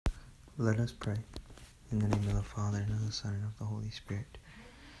Let us pray. In the name of the Father, and of the Son, and of the Holy Spirit.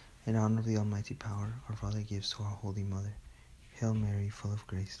 In honor of the almighty power our Father gives to our Holy Mother. Hail Mary, full of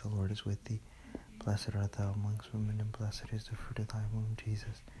grace, the Lord is with thee. Blessed art thou amongst women, and blessed is the fruit of thy womb,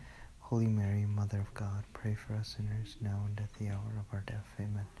 Jesus. Holy Mary, Mother of God, pray for us sinners, now and at the hour of our death.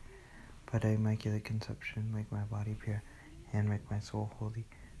 Amen. By thy immaculate conception, make my body pure, and make my soul holy.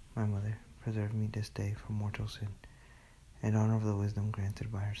 My Mother, preserve me this day from mortal sin. In honor of the wisdom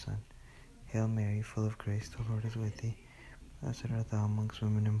granted by her Son. Hail Mary, full of grace, the Lord is with thee. Blessed art thou amongst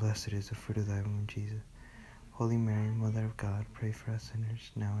women, and blessed is the fruit of thy womb, Jesus. Holy Mary, Mother of God, pray for us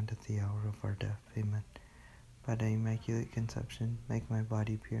sinners, now and at the hour of our death. Amen. By thy immaculate conception, make my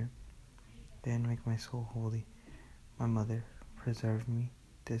body pure, and make my soul holy. My Mother, preserve me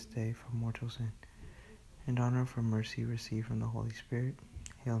this day from mortal sin. In honor of her mercy received from the Holy Spirit.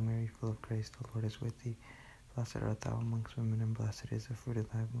 Hail Mary, full of grace, the Lord is with thee. Blessed art thou amongst women, and blessed is the fruit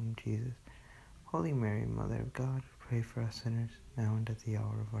of thy womb, Jesus. Holy Mary, Mother of God, pray for us sinners, now and at the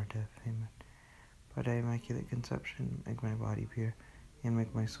hour of our death. Amen. By thy immaculate conception, make my body pure, and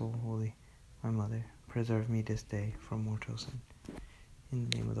make my soul holy. My Mother, preserve me this day from mortal sin. In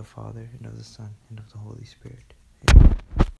the name of the Father, and of the Son, and of the Holy Spirit. Amen.